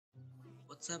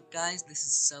What's up, guys? This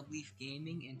is Subleaf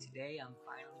Gaming, and today I'm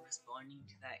finally responding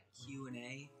to that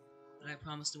Q&A that I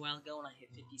promised a while ago when I hit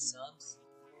 50 subs.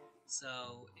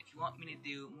 So, if you want me to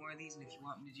do more of these, and if you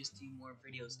want me to just do more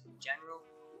videos in general,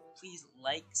 please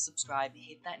like, subscribe,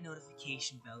 hit that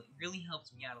notification bell. It really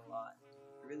helps me out a lot.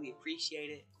 I really appreciate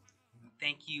it.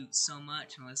 Thank you so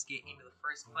much, and let's get into the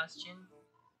first question.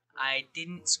 I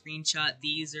didn't screenshot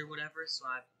these or whatever, so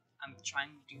I'm trying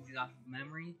to do these off of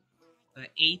memory. But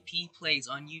AP plays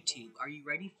on YouTube. Are you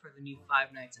ready for the new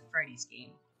Five Nights at Freddy's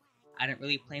game? I don't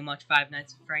really play much Five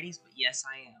Nights at Freddy's, but yes,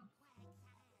 I am.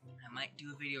 I might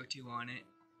do a video or two on it.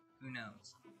 Who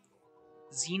knows?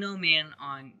 Xenoman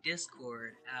on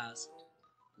Discord asked,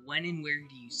 when and where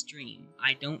do you stream?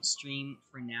 I don't stream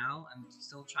for now. I'm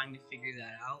still trying to figure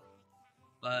that out.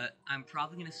 But I'm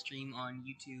probably going to stream on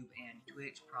YouTube and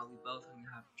Twitch, probably both. I'm going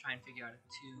to have to try and figure out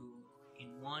a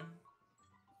 2-in-1.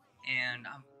 And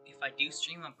if I do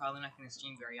stream, I'm probably not going to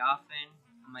stream very often.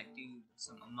 I might do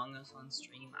some Among Us on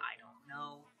stream, I don't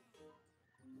know.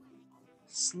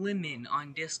 Slimmin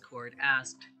on Discord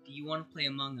asked, do you want to play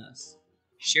Among Us?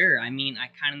 Sure, I mean,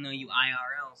 I kind of know you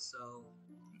IRL, so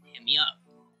hit me up.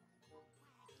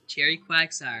 Cherry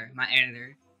Quagsire, my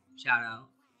editor, shout out,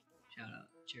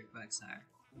 Cherry Quagsire.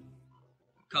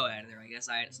 Co-editor, I guess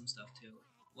I edit some stuff too.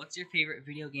 What's your favorite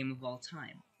video game of all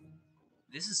time?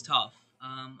 This is tough.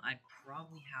 I'd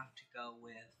probably have to go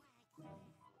with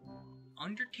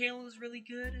Undertale is really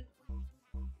good,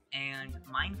 and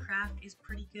Minecraft is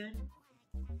pretty good.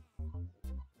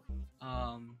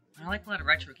 I like a lot of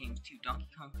retro games too. Donkey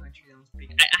Kong Country, that was pretty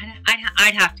good.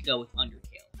 I'd have to go with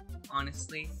Undertale,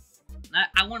 honestly.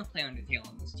 I want to play Undertale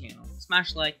on this channel.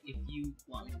 Smash like if you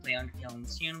want me to play Undertale on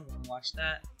this channel, want to watch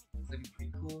that. That'd be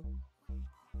pretty cool.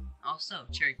 Also,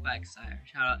 Cherry Quagsire,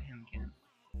 shout out to him again.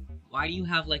 Why do you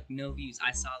have, like, no views?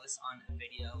 I saw this on a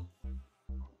video.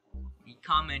 He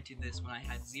commented this when I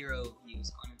had 0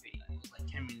 views on a video. It was like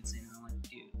 10 minutes in, and I'm like,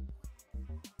 dude,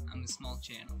 I'm a small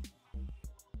channel.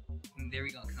 And there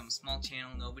we go, because I'm a small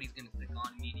channel, nobody's gonna click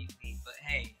on immediately. But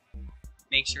hey,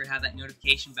 make sure to have that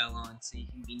notification bell on so you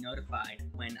can be notified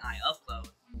when I upload.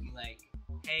 And be like,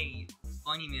 hey,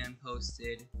 Funny Man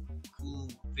posted cool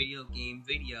video game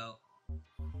video.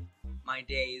 My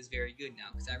day is very good now,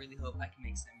 because I really hope I can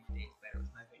make some of your days better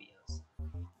with my videos.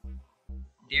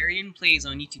 Darian plays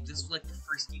on YouTube. This was like the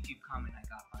first YouTube comment I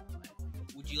got, by the way.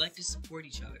 Would you like to support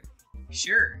each other?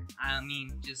 Sure. I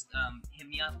mean, just hit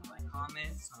me up in my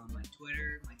comments, on my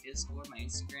Twitter, my Discord, my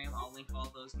Instagram. I'll link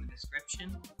all those in the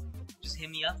description. Just hit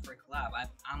me up for a collab.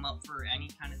 I'm up for any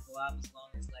kind of collab as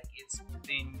long as like it's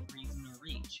within reason or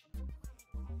reach.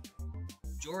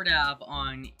 Jordab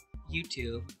on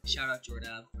YouTube, shout out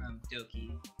Jordab from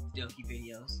Doki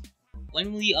videos.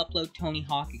 When will you upload Tony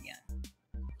Hawk again?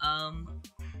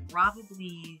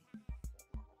 Probably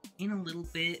in a little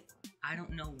bit. I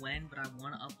don't know when, but I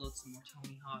want to upload some more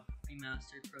Tony Hawk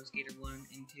Remastered Pro Skater 1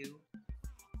 and 2.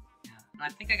 Yeah, and I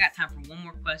think I got time for one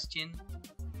more question.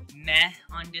 Meh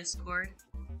on Discord.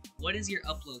 What is your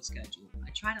upload schedule? I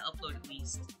try to upload at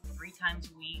least 3 times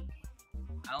a week.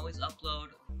 I always upload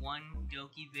one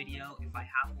Doki video if I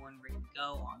have one ready to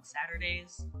go on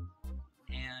Saturdays,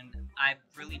 and I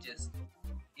really just,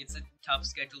 it's a tough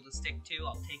schedule to stick to.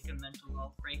 I'll take a mental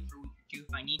health break for a week or 2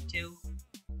 if I need to.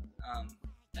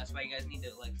 That's why you guys need to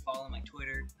like follow my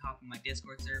Twitter, hop on my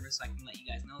Discord server so I can let you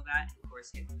guys know that. Of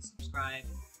course, hit the subscribe,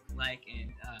 like,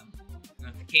 and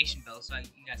notification bell so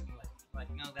you guys can like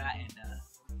know that and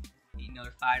be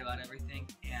notified about everything.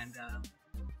 And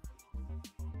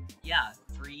yeah,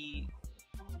 3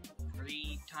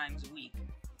 times a week.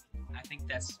 I think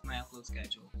that's my upload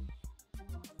schedule.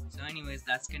 So anyways,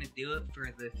 that's going to do it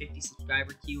for the 50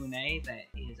 subscriber Q&A that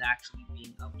is actually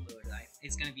being uploaded.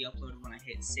 It's going to be uploaded when I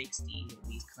hit 60, at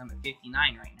least, because I'm at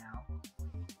 59 right now.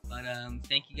 But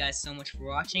thank you guys so much for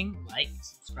watching. Like,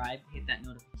 subscribe, hit that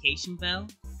notification bell,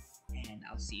 and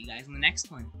I'll see you guys in the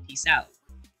next one. Peace out.